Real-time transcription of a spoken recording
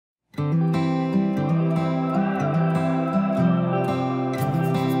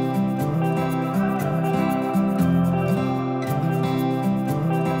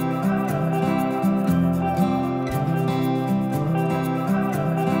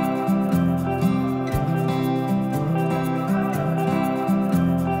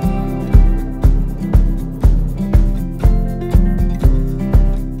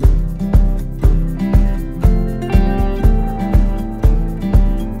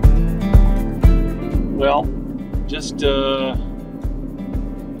Well, just filled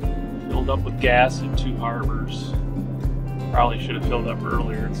up with gas at Two Harbors. Probably should have filled up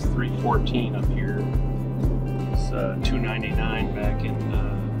earlier. It's 3:14 up here. It's 2.99 back in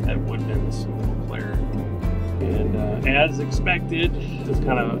at Woodman's in Eau Claire. And as expected, this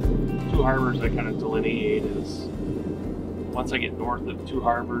kind of Two Harbors I kind of delineate as once I get north of Two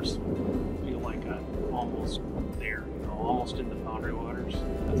Harbors, I feel like I'm almost there, you know, almost in the boundary waters.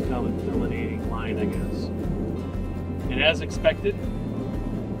 That's kind of a delineating line, I guess. And as expected,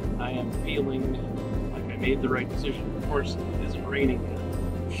 I am feeling like I made the right decision. Of course, it isn't raining yet.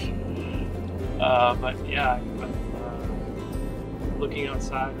 But yeah, looking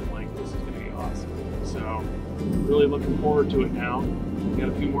outside, I'm like, this is going to be awesome. So, really looking forward to it now. Got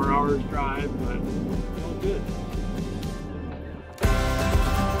a few more hours drive, but feeling good.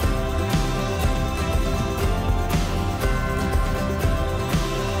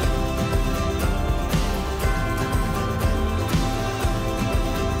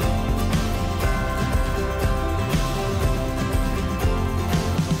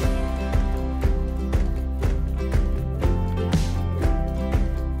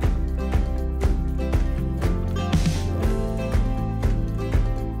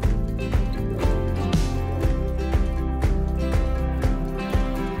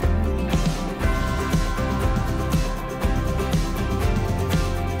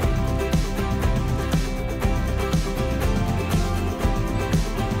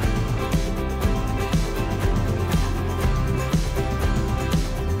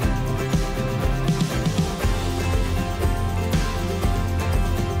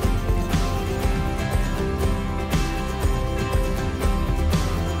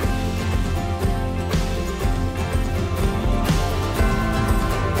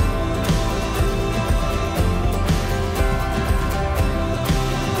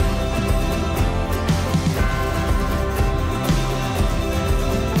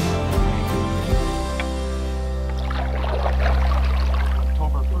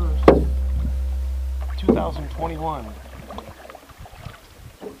 October 1st, 2021.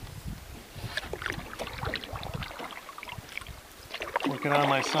 Working on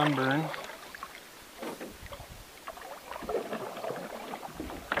my sunburn.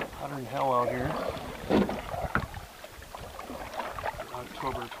 Hotter than hell out here.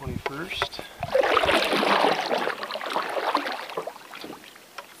 October 21st.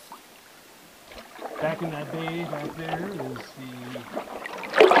 Back in that bay back there is the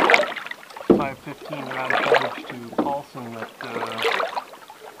 515 round approach to Paulson that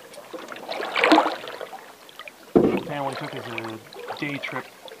the family took as a day trip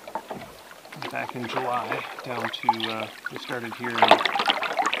back in July down to, we started here and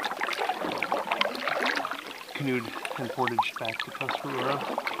canoed and portaged back to Tuscarora,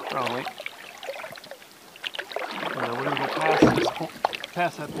 Seagull Lake. We're going to go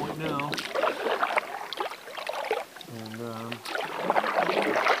past that point now. And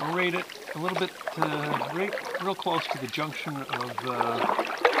I'll rate it a little bit, real close to the junction of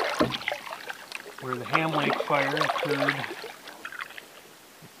where the Ham Lake fire occurred.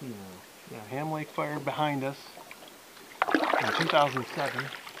 Yeah, Ham Lake fire behind us in 2007.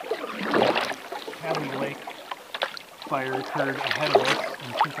 Saganaga Lake fire occurred ahead of us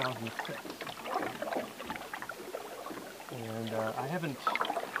in 2006. And I haven't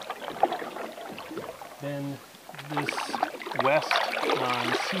been this west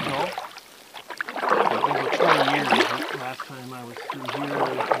on Seagull for over 20 years. The last time I was through here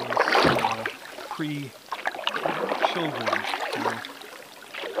it was pre-children. So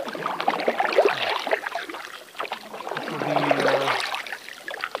this will be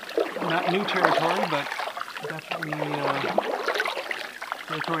not new territory, but definitely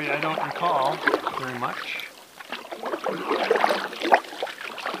territory I don't recall very much.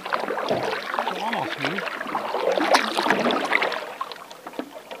 So almost new.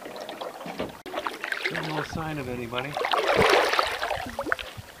 No sign of anybody.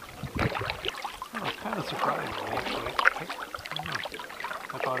 Oh, kind of surprising, actually.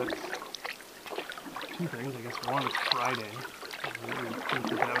 I thought it's two things. I guess one, it's Friday. I would think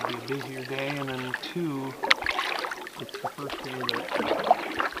that would be a busier day, and then two, it's the first day that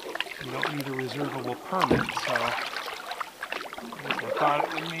you don't need a reservable permit, so I thought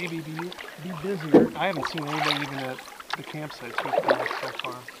it would maybe be busier. I haven't seen anybody even at the campsite so far. So.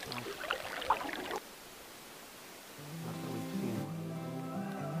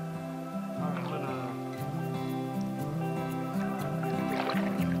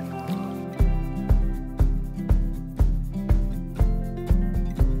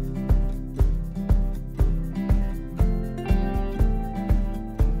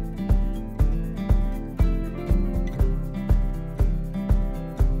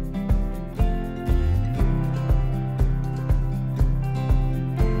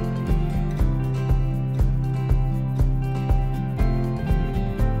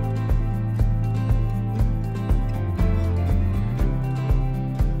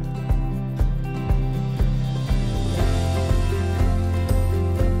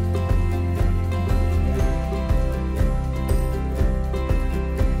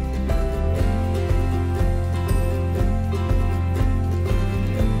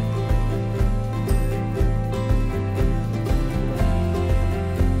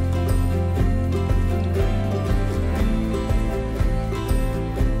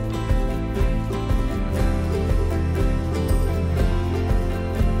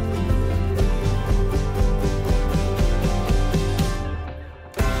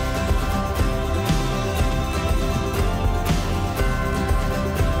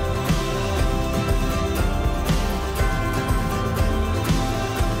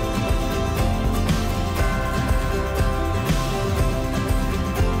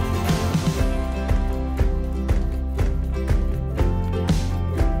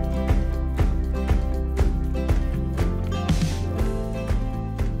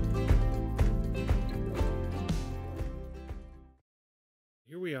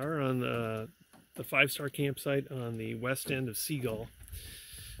 5-star campsite on the west end of Seagull.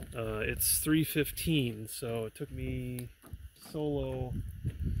 It's 3:15, so it took me solo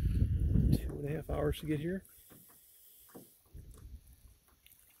 2.5 hours to get here.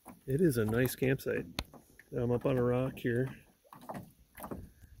 It is a nice campsite. I'm up on a rock here.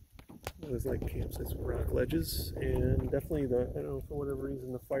 I always like campsites with rock ledges, and definitely I don't know, for whatever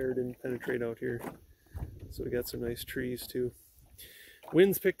reason the fire didn't penetrate out here. So we got some nice trees too.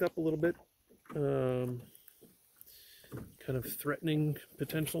 Winds picked up a little bit. Kind of threatening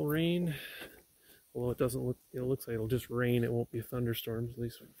potential rain. Although it doesn't look, it looks like it'll just rain. It won't be thunderstorms, at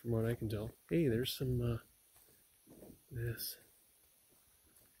least from what I can tell. Hey, there's some, this.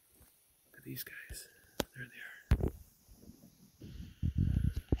 Look at these guys. There they are.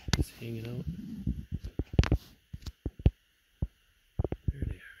 Just hanging out. There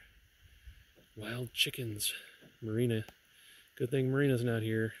they are. Wild chickens. Marina. Good thing Marina's not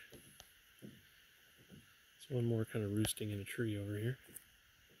here. There's one more kind of roosting in a tree over here.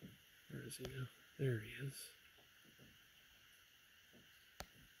 Where is he now? There he is.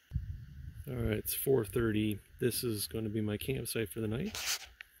 Alright, it's 4:30. This is going to be my campsite for the night.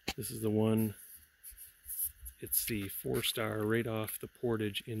 This is the one. It's the 4-star right off the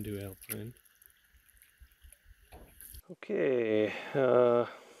portage into Alpine. Okay,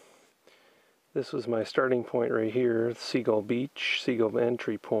 this was my starting point right here, Seagull Beach, Seagull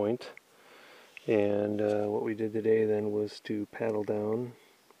entry point. And what we did today then was to paddle down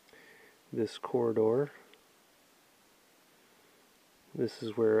this corridor. This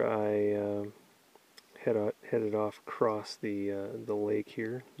is where I headed off across the lake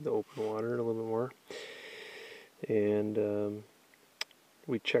here, the open water a little bit more. And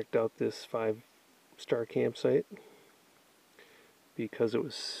we checked out this 5-star campsite because it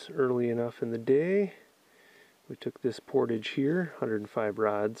was early enough in the day. We took this portage here, 105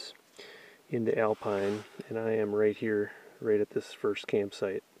 rods, into Alpine, and I am right here, right at this first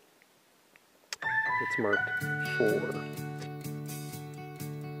campsite. It's marked 4.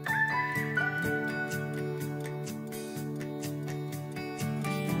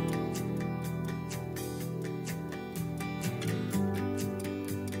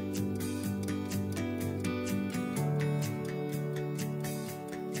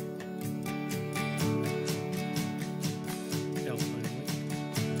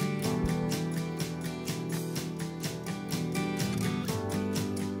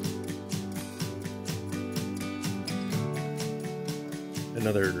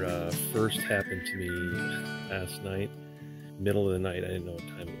 Another first happened to me last night, middle of the night. I didn't know what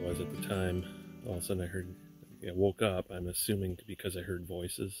time it was at the time. All of a sudden I woke up, I'm assuming because I heard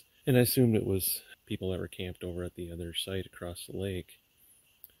voices. And I assumed it was people that were camped over at the other site across the lake.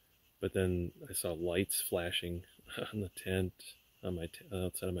 But then I saw lights flashing on the tent, on my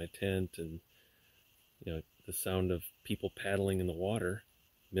outside of my tent, and the sound of people paddling in the water,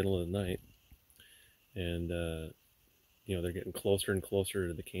 middle of the night. And they're getting closer and closer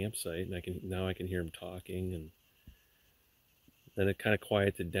to the campsite, and now I can hear them talking, and then it kind of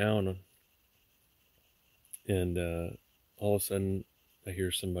quieted down, and all of a sudden I hear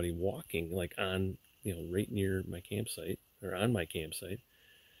somebody walking, like on, right near my campsite, or on my campsite.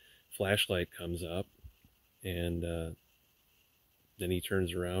 Flashlight comes up, and then he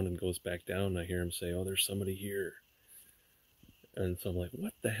turns around and goes back down, and I hear him say, "Oh, there's somebody here." And so I'm like,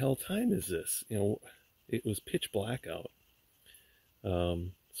 what the hell time is this? It was pitch black out.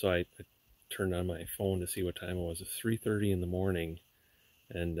 So I turned on my phone to see what time it was. It was 3:30 in the morning,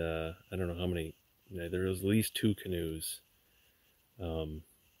 and I don't know how many. There was at least 2 canoes.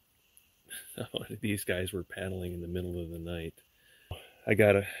 These guys were paddling in the middle of the night. I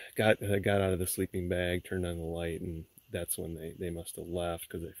got out of the sleeping bag, turned on the light, and that's when they must have left,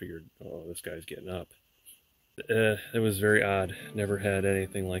 because I figured, oh, this guy's getting up. It was very odd. Never had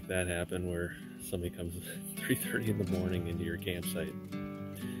anything like that happen, where somebody comes at 3:30 in the morning into your campsite.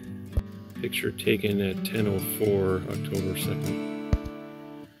 Picture taken at 10:04, October 2nd.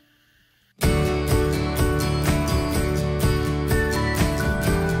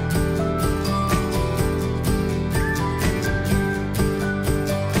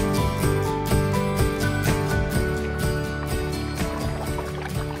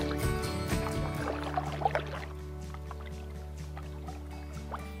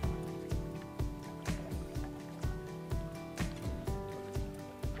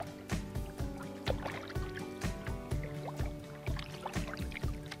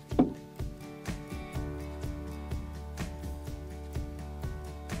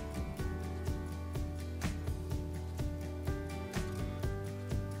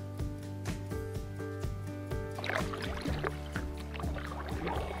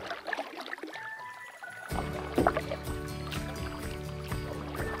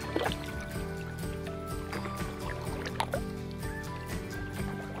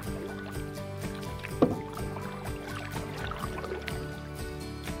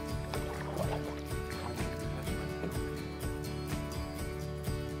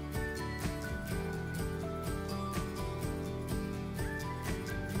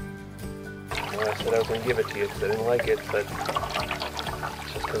 know, I said I was going to give it to you because I didn't like it, but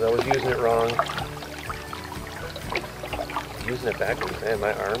just because I was using it wrong. Using it backwards, man,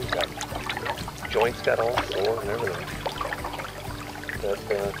 my arms got, joints got all sore and everything. But,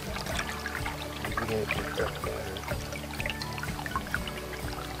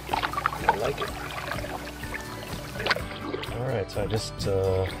 I like it. Alright, so I just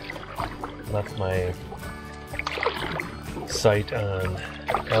left my site on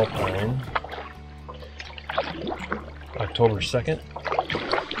Alpine October 2nd,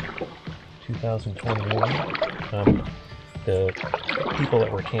 2021. The people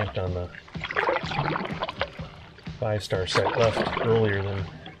that were camped on the 5-star site left earlier than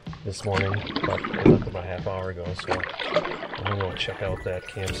this morning, but they left about a half hour ago, so I'm going to go check out that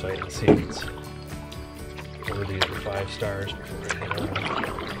campsite and see if it's worthy of the 5 stars before I head on.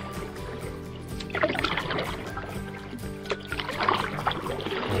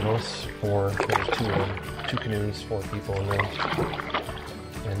 And those there's 2 of them, 2 canoes, 4 people,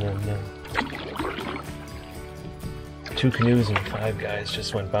 and then 2 canoes and 5 guys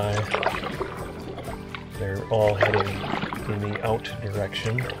just went by. They're all heading in the out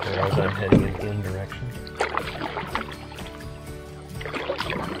direction, whereas I'm heading in the in direction.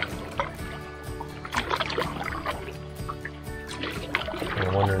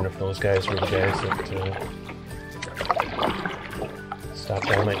 I'm wondering if those guys were the guys that stopped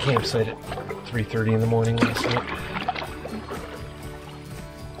down my campsite at 3:30 in the morning last night.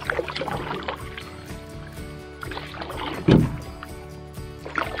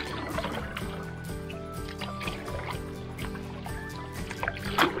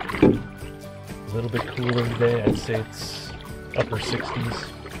 A little bit cooler today, I'd say it's upper 60s.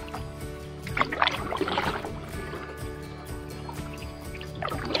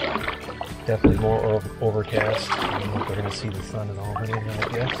 Definitely more overcast. I don't know if we're going to see the sun at all today, I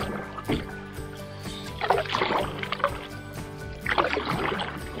guess.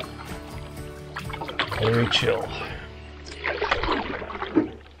 Very chill.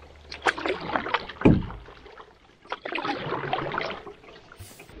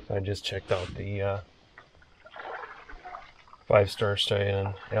 I just checked out the 5-star site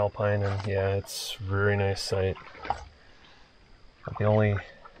on Alpine, and yeah, it's a very nice site. But the only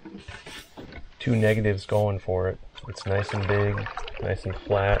 2 negatives going for it: it's nice and big, nice and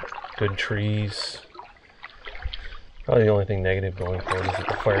flat, good trees. Probably the only thing negative going for it is that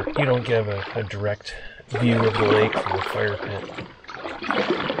the fire, you don't get a direct view of the lake from the fire pit.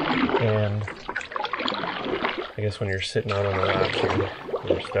 And I guess when you're sitting out on the rock here,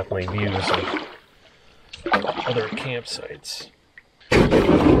 there's definitely views of other campsites.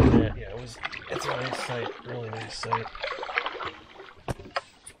 Yeah, it's a nice site, really nice site.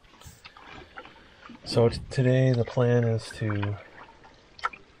 So today the plan is to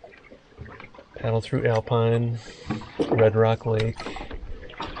paddle through Alpine, Red Rock Lake,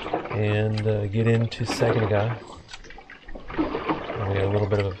 and get into Saganaga. We got a little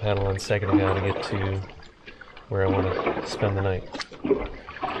bit of a paddle on Saganaga to get to where I want to spend the night.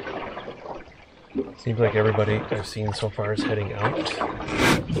 Seems like everybody I've seen so far is heading out,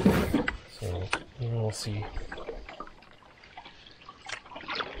 so we'll see.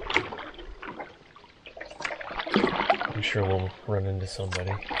 I'm sure we'll run into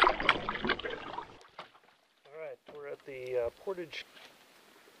somebody. Alright, we're at the portage.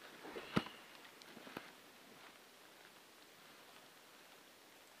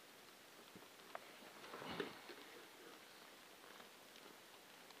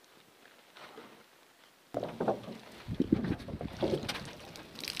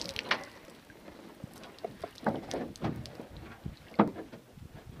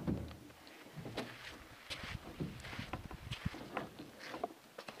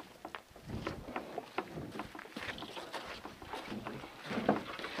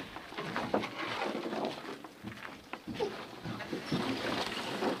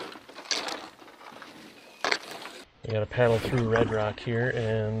 We got to paddle through Red Rock here,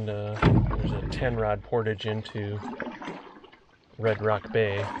 and there's a 10-rod portage into Red Rock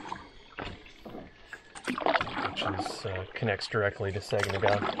Bay, which is, connects directly to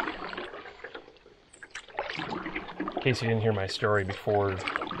Saganaga. In case you didn't hear my story before,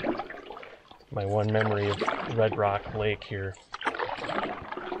 my one memory of Red Rock Lake here,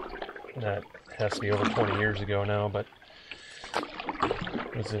 that has to be over 20 years ago now, but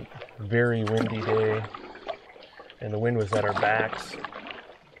it was a very windy day. And the wind was at our backs,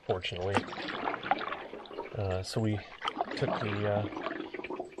 fortunately. So we took the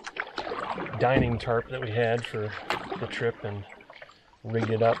dining tarp that we had for the trip and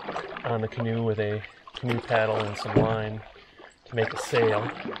rigged it up on the canoe with a canoe paddle and some line to make a sail.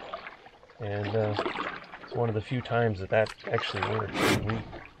 And it's one of the few times that actually worked.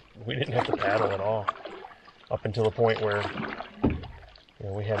 We didn't have to paddle at all up until the point where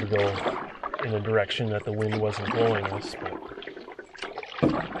we had to go in a direction that the wind wasn't blowing us, but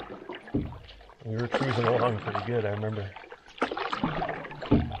we were cruising along pretty good, I remember.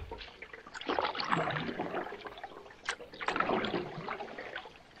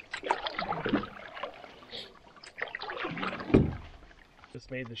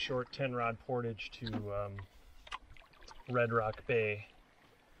 Just made the short 10-rod portage to Red Rock Bay,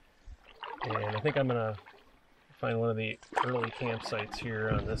 and I think I'm gonna find one of the early campsites here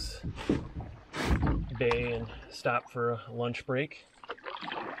on this bay and stop for a lunch break.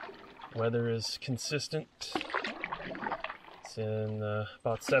 Weather is consistent. It's in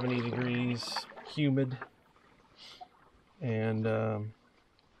about 70 degrees, humid, and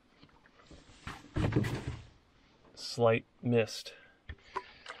slight mist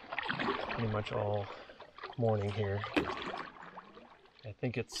pretty much all morning here. I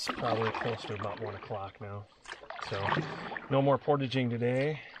think it's probably close to about 1 o'clock now. So no more portaging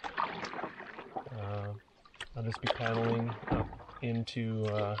today. I'll just be paddling up into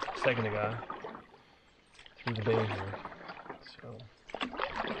Saganaga through the bay here. So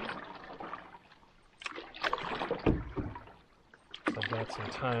if I've got some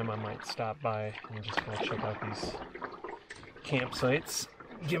time, I might stop by and just kind of check out these campsites,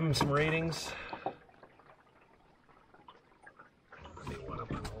 give them some ratings. Maybe one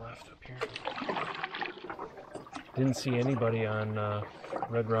up on the left up here. Didn't see anybody on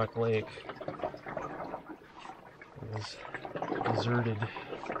Red Rock Lake. It was deserted.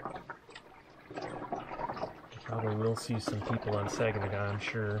 Probably will see some people on Saginaga, I'm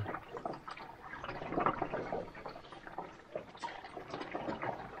sure.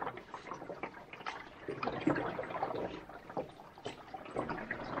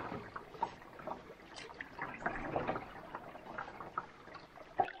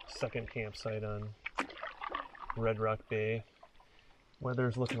 Second campsite on Red Rock Bay.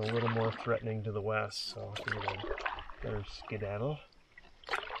 Weather's looking a little more threatening to the west, so I figured I'd better skedaddle.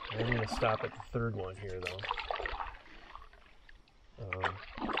 I'm going to stop at the third one here, though.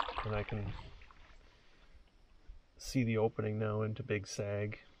 And I can see the opening now into Big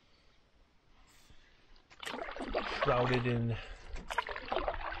Sag. Shrouded in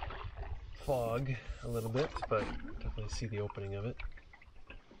fog a little bit, but definitely see the opening of it.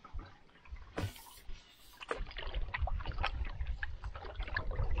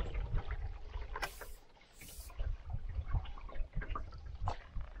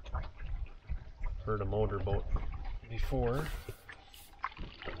 Heard a motorboat before.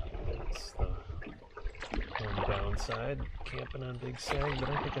 That's the one downside, camping on Big Sag, but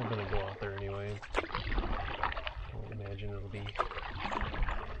I think I'm going to go out there anyway. I don't imagine it'll be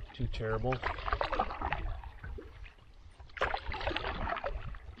too terrible.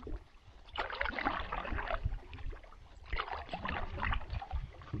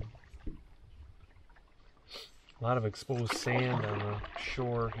 A lot of exposed sand on the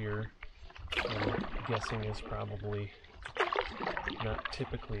shore here. I'm guessing is probably not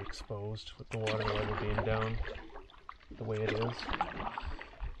typically exposed with the water level being down the way it is.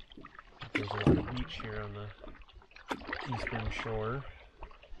 There's a lot of beach here on the eastern shore.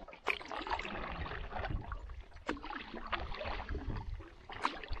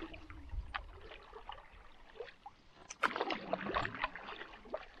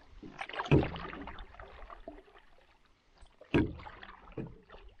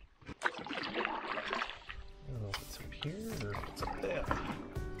 Here or it's up there.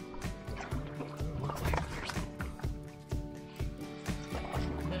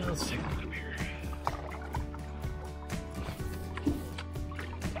 Now let's take a look up here.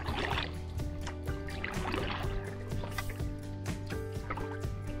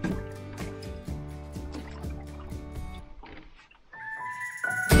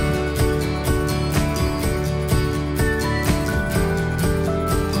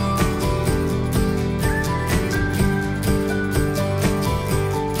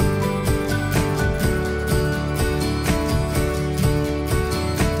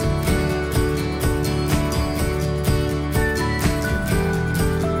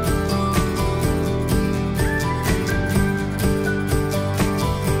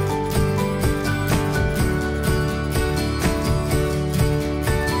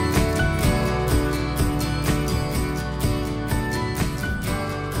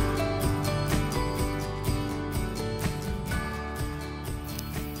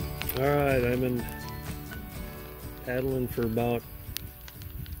 Alright, I've been paddling for about,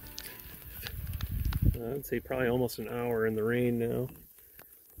 I'd say probably almost an hour in the rain now.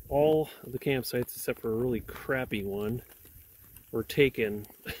 all of the campsites except for a really crappy one were taken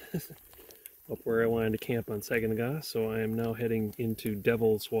up where I wanted to camp on Saganaga, so I am now heading into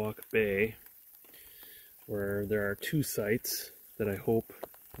Devil's Walk Bay, where there are 2 sites that I hope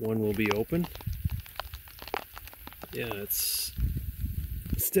one will be open. Yeah, it's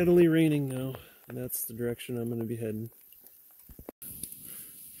steadily raining now, and that's the direction I'm going to be heading.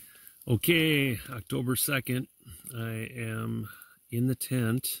 Okay, October 2nd, I am in the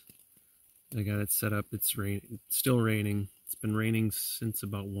tent. I got it set up. It's still raining. It's been raining since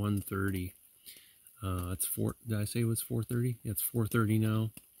about 1:30. It's 4. Did I say it was 4:30? Yeah, it's 4:30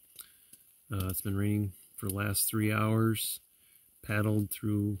 now. It's been raining for the last 3 hours. Paddled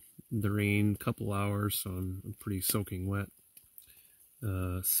through the rain a couple hours, so I'm pretty soaking wet.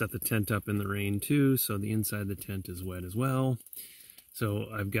 Set the tent up in the rain too, so the inside of the tent is wet as well. So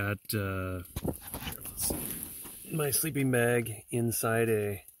I've got my sleeping bag inside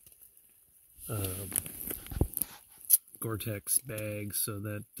a Gore-Tex bag so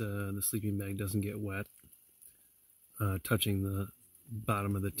that the sleeping bag doesn't get wet, touching the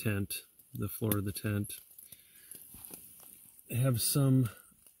bottom of the tent, the floor of the tent. I have some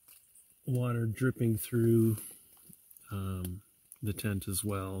water dripping through the tent as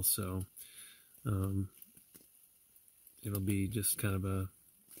well, so it'll be just kind of a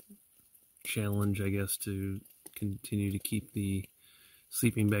challenge, I guess, to continue to keep the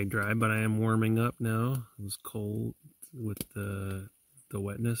sleeping bag dry, but I am warming up now. It was cold with the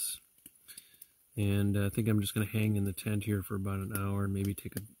wetness, and I think I'm just going to hang in the tent here for about an hour, maybe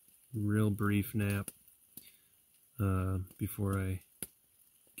take a real brief nap before I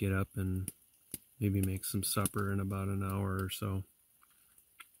get up and maybe make some supper in about an hour or so.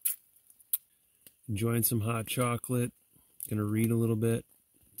 Enjoying some hot chocolate, gonna read a little bit,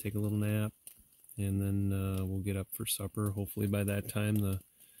 take a little nap, and then we'll get up for supper. Hopefully by that time the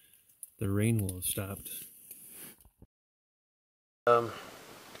rain will have stopped.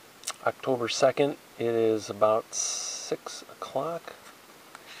 October 2nd, it is about 6 o'clock.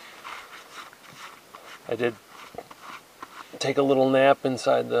 I did take a little nap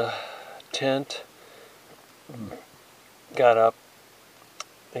inside the tent, got up,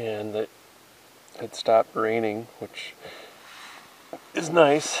 and it had stopped raining, which is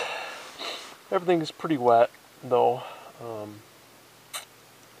nice. Everything's pretty wet though.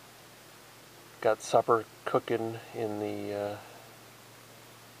 Got supper cooking in the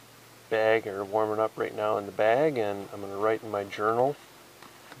bag, or warming up right now in the bag, and I'm going to write in my journal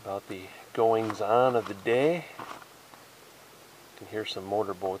about the goings on of the day. You can hear some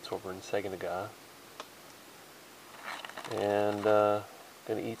motorboats over in Saganaga. And going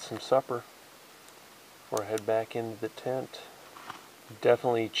to eat some supper before I head back into the tent.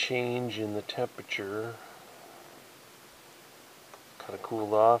 Definitely change in the temperature. Kind of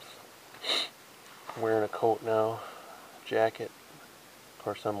cooled off. I'm wearing a coat now, jacket. Of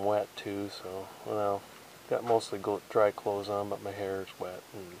course I'm wet too, so, well, got mostly dry clothes on, but my hair is wet,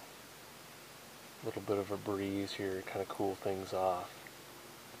 and a little bit of a breeze here to kind of cool things off.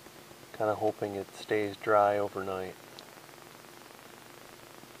 Kind of hoping it stays dry overnight.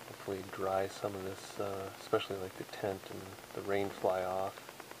 Hopefully dry some of this, especially like the tent, and the rain fly off.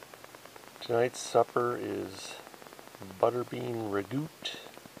 Tonight's supper is butterbean ragout.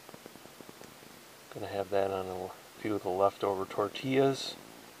 Gonna have that on a few of the leftover tortillas.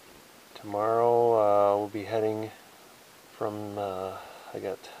 Tomorrow we'll be heading from, I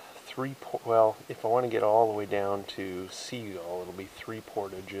got well, if I want to get all the way down to Seagull, it'll be 3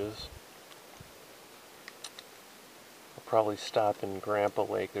 portages. I'll probably stop in Grandpa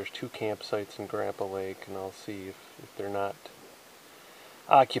Lake. There's 2 campsites in Grandpa Lake, and I'll see if they're not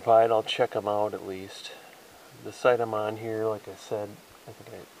occupied. I'll check them out at least. The site I'm on here, like I said, I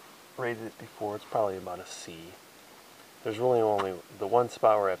think I rated it before, it's probably about a C. There's really only the one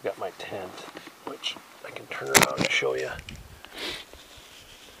spot where I've got my tent, which I can turn around and show you.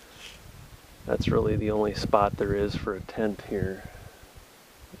 That's really the only spot there is for a tent here.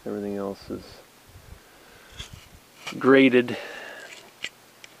 Everything else is graded.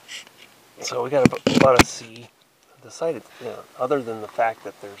 So we got about a C. The site, you know, other than the fact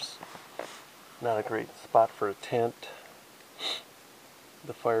that there's not a great spot for a tent,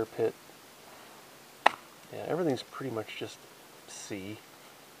 the fire pit, yeah, everything's pretty much just C.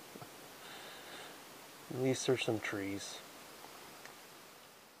 At least there's some trees.